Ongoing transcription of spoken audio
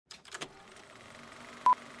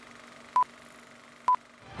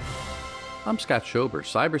I'm Scott Schober,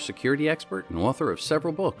 cybersecurity expert and author of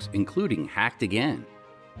several books, including Hacked Again.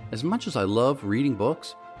 As much as I love reading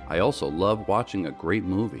books, I also love watching a great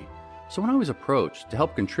movie. So when I was approached to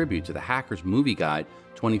help contribute to the Hackers Movie Guide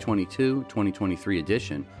 2022-2023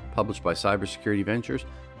 edition, published by Cybersecurity Ventures,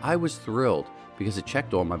 I was thrilled because it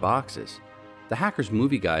checked all my boxes. The Hackers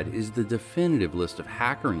Movie Guide is the definitive list of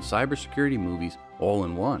hacker and cybersecurity movies all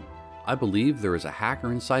in one. I believe there is a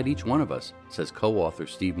hacker inside each one of us, says co-author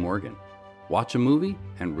Steve Morgan. Watch a movie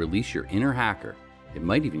and release your inner hacker. It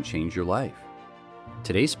might even change your life.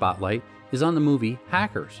 Today's spotlight is on the movie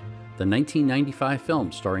Hackers, the 1995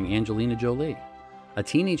 film starring Angelina Jolie. A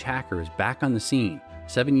teenage hacker is back on the scene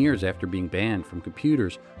 7 years after being banned from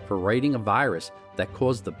computers for writing a virus that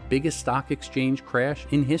caused the biggest stock exchange crash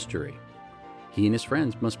in history. He and his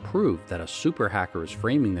friends must prove that a super hacker is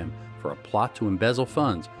framing them for a plot to embezzle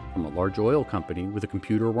funds from a large oil company with a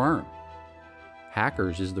computer worm.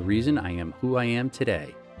 Hackers is the reason I am who I am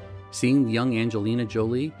today. Seeing the young Angelina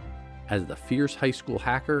Jolie as the fierce high school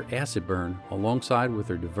hacker acid burn alongside with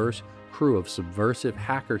her diverse crew of subversive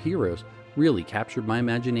hacker heroes really captured my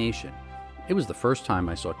imagination. It was the first time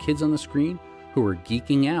I saw kids on the screen who were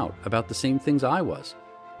geeking out about the same things I was.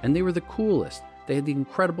 And they were the coolest. They had the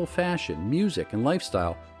incredible fashion, music, and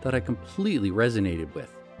lifestyle that I completely resonated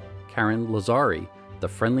with. Karen Lazari, the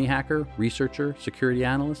friendly hacker, researcher, security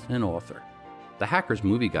analyst, and author. The Hackers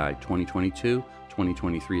Movie Guide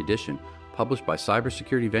 2022-2023 edition, published by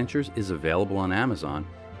Cybersecurity Ventures, is available on Amazon,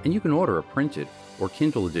 and you can order a printed or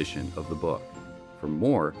Kindle edition of the book. For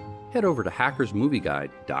more, head over to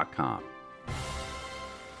hackersmovieguide.com.